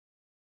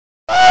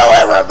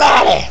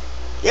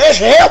This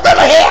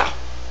hillbilly here.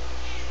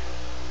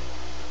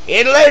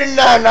 It's late at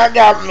night and I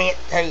got me a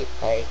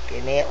toothache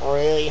and it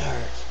really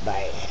hurts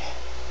bad.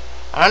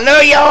 I know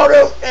y'all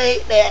don't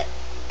think that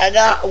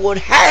I would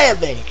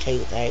have any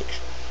toothaches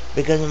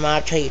because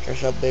my teeth are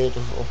so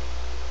beautiful.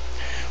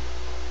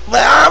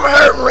 But I'm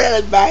hurting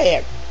really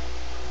bad.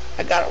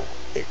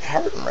 It's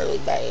hurting really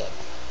bad.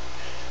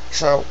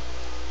 So,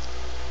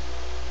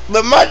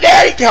 but my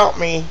daddy taught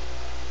me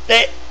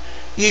that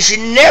you should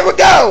never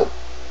go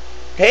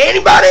to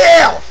anybody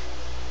else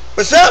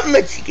for something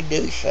that you can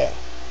do yourself.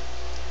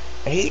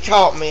 And he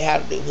taught me how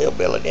to do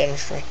hillbilly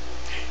dentistry.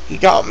 He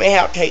taught me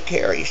how to take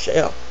care of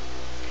yourself.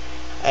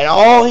 And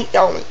all he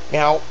told me,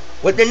 now,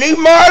 with the new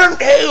modern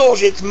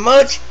tools, it's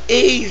much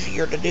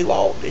easier to do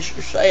all this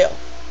yourself.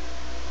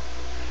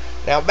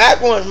 Now,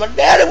 back when my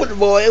daddy was a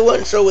boy, it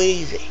wasn't so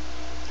easy.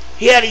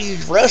 He had to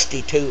use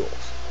rusty tools.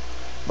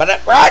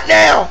 But right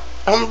now,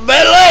 I'm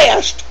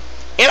blessed,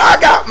 and I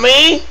got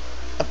me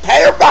a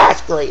pair of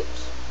vice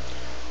grips.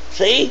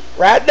 See,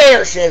 right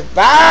there it says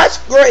vice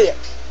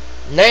grips.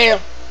 Now,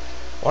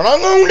 what I'm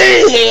going to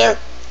do here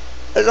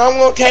is I'm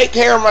going to take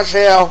care of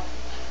myself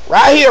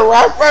right here,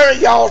 right in front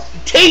of y'all, to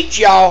teach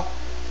y'all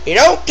you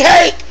don't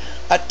take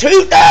a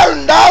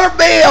 $2,000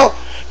 bill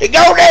to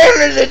go down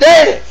to the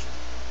dentist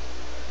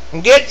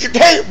and get your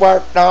teeth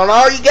worked on.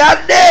 All you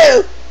got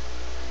to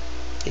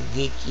do is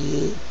get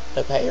you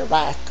a pair of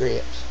vice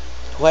grips.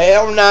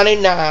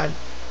 $12.99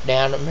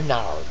 down at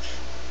Menards.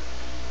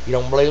 You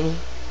don't believe me?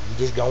 You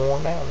just go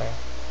on down there.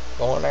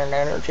 Go on down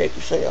there and check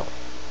yourself.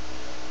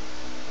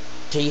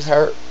 Teeth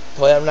hurt,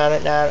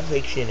 $12.99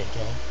 fix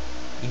anything.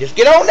 You just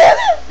get on down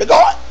there. They're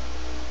going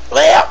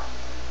left.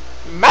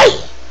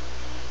 Man,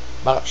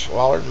 about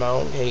swallowed my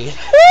own teeth.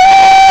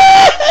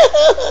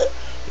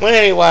 Well,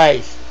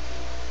 anyways,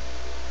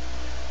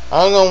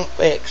 I'm gonna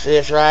fix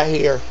this right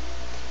here.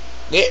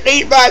 Get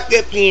these vice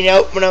grips and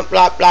open up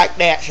like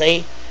that,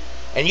 see?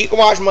 And you can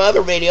watch my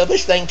other video.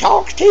 This thing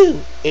talks too.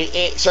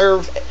 It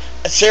serves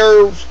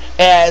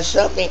as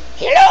something.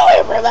 Hello,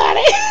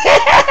 everybody.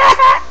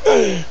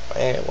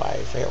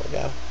 Anyways, there we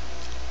go.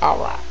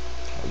 Alright.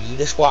 You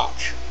just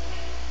watch.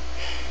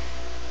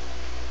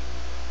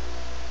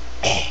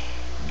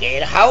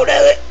 Get a hold of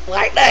it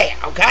like that,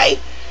 okay?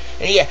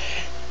 And you.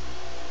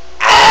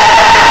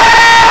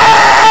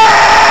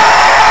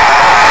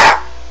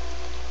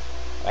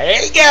 Well,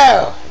 there you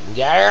go. You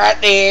got it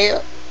right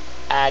there.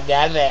 I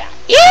got that.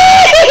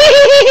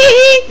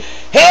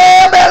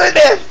 Hillbilly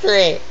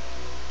Dentistry.